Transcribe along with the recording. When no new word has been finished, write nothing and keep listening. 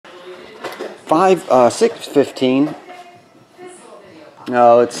6:15.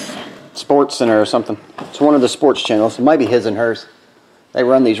 No, it's Sports Center or something. It's one of the sports channels. It might be his and hers. They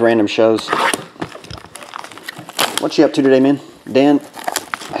run these random shows. What you up to today, man? Dan,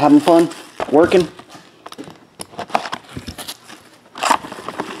 having fun? Working?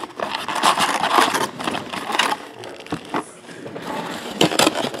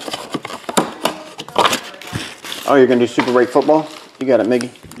 Oh, you're going to do Super Break football? You got it,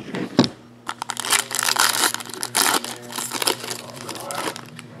 Miggy.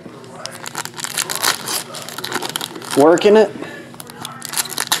 Working it?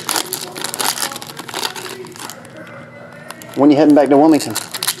 When you heading back to Wilmington?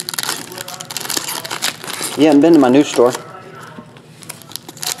 You haven't been to my new store.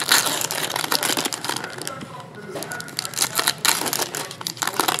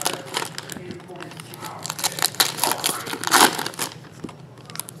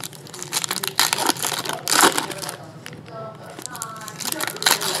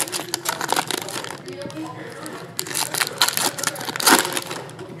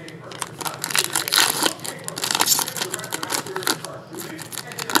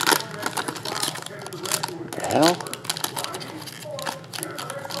 Hell?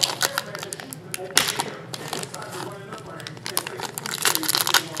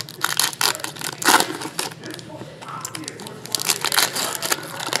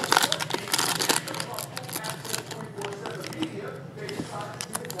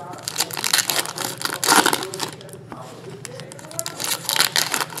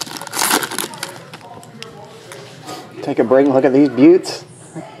 Take a break and look at these beauts.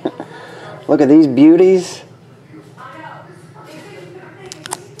 Look at these beauties.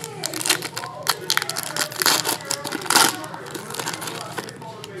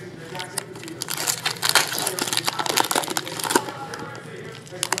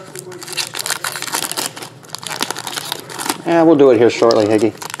 Yeah, we'll do it here shortly,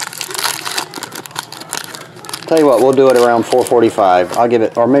 Higgy. Tell you what, we'll do it around 4:45. I'll give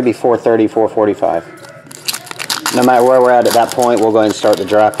it, or maybe 4:30, 4:45. No matter where we're at that point, we'll go ahead and start the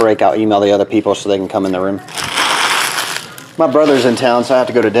draft break. I'll email the other people so they can come in the room. My brother's in town, so I have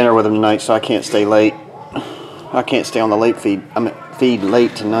to go to dinner with him tonight, so I can't stay late. I can't stay on the late feed. I'm at feed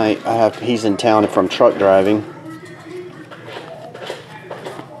late tonight. He's in town from truck driving.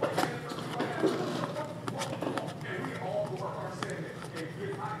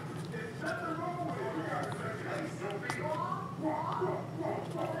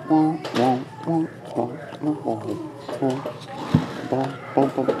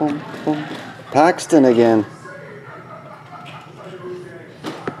 Paxton again.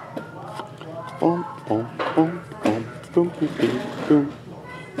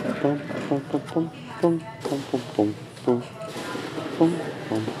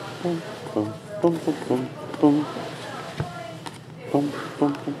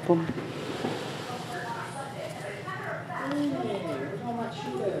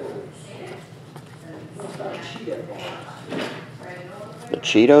 The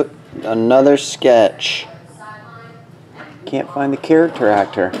Cheeto, another sketch. Can't find the character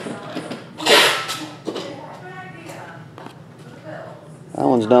actor. That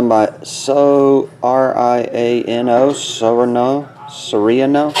one's done by R-I-A-N-O, Soriano.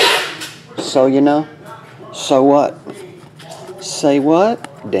 So you know. So what? Say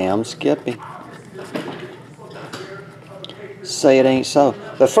what? Damn Skippy. Say it ain't so.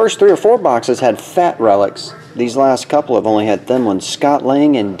 The first 3 or 4 boxes had fat relics. These last couple have only had thin ones. Scott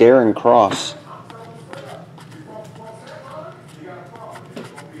Lang and Darren Cross.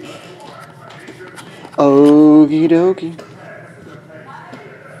 Okie dokie.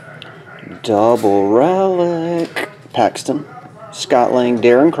 Double relic. Paxton, Scott Lang,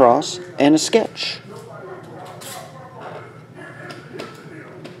 Darren Cross, and a sketch.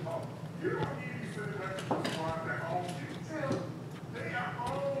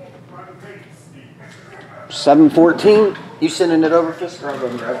 $7.14. You sending it over, Fisker? I'll go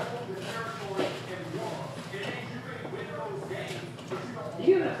and grab it.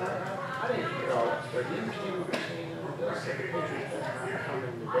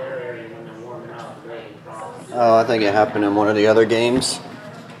 Oh, I think it happened in one of the other games.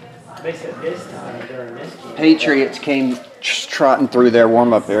 They said this time during this game. Patriots came trotting through their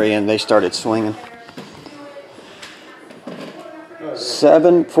warm-up area and they started swinging.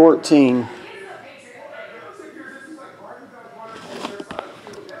 7-14.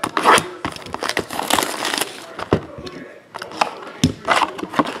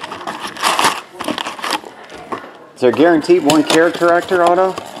 Is there guaranteed one character actor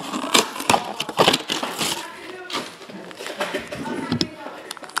auto?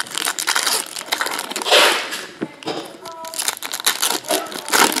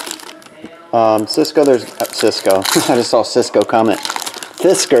 Cisco, there's Cisco. I just saw Cisco comment.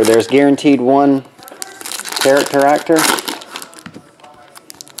 Fisker, there's guaranteed one character actor.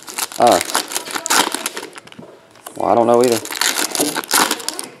 Oh. Well, I don't know either.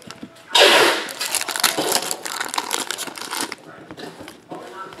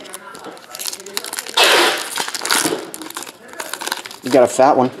 You got a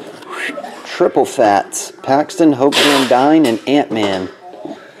fat one. Triple fats. Paxton, Hope Van Dyne, and Ant-Man.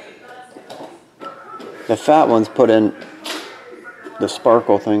 The fat ones put in the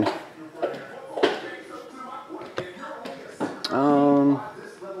sparkle thing.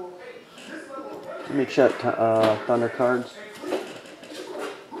 Let me check Thunder Cards.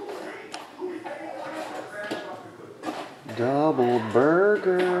 Double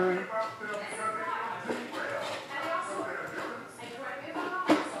burger.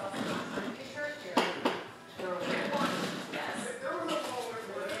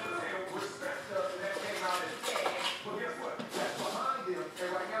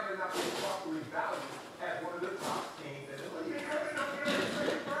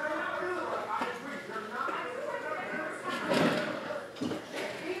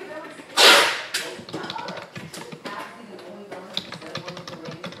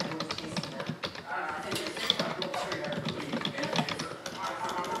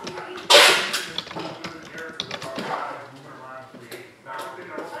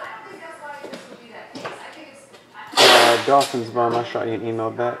 Dolphins bum, I shot you an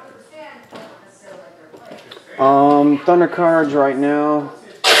email back. Thunder Cards right now.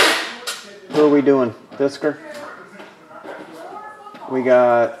 Who are we doing? Fisker? We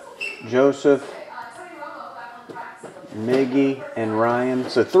got Joseph, Miggy, and Ryan.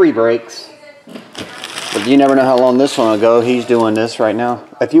 So 3 breaks. But you never know how long this one will go. He's doing this right now.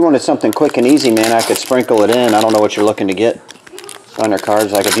 If you wanted something quick and easy, man, I could sprinkle it in. I don't know what you're looking to get. Thunder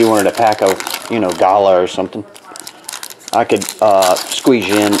Cards, like if you wanted a pack of, gala or something. I could squeeze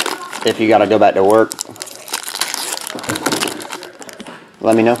you in if you got to go back to work.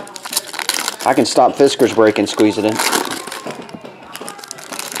 Let me know. I can stop Fisker's break and squeeze it in.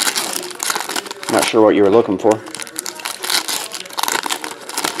 Not sure what you were looking for.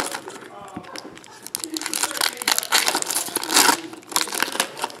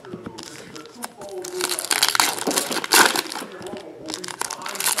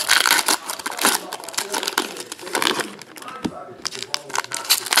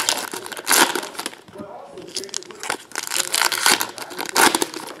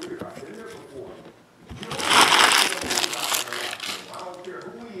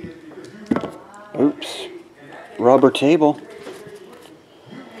 Oops. Rubber table.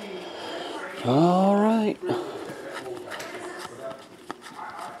 All right.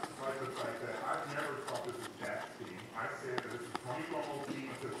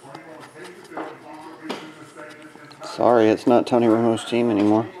 Sorry, it's not Tony Romo's team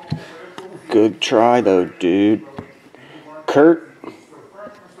anymore. Good try, though, dude. Kurt.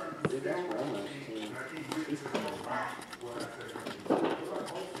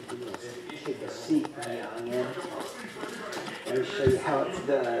 Take a seat, young man. Let me show you how it's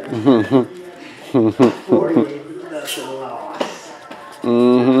done. 48-0 loss.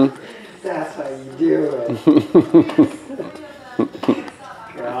 That's how you do it.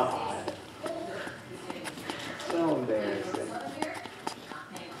 God. So embarrassing.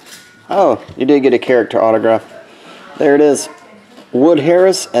 Oh, you did get a character autograph. There it is. Wood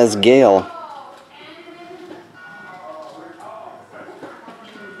Harris as Gale.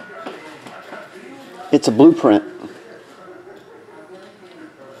 It's a blueprint.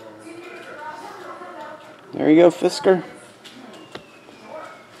 There you go, Fisker.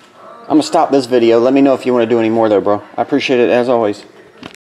 I'm going to stop this video. Let me know if you want to do any more there, bro. I appreciate it as always.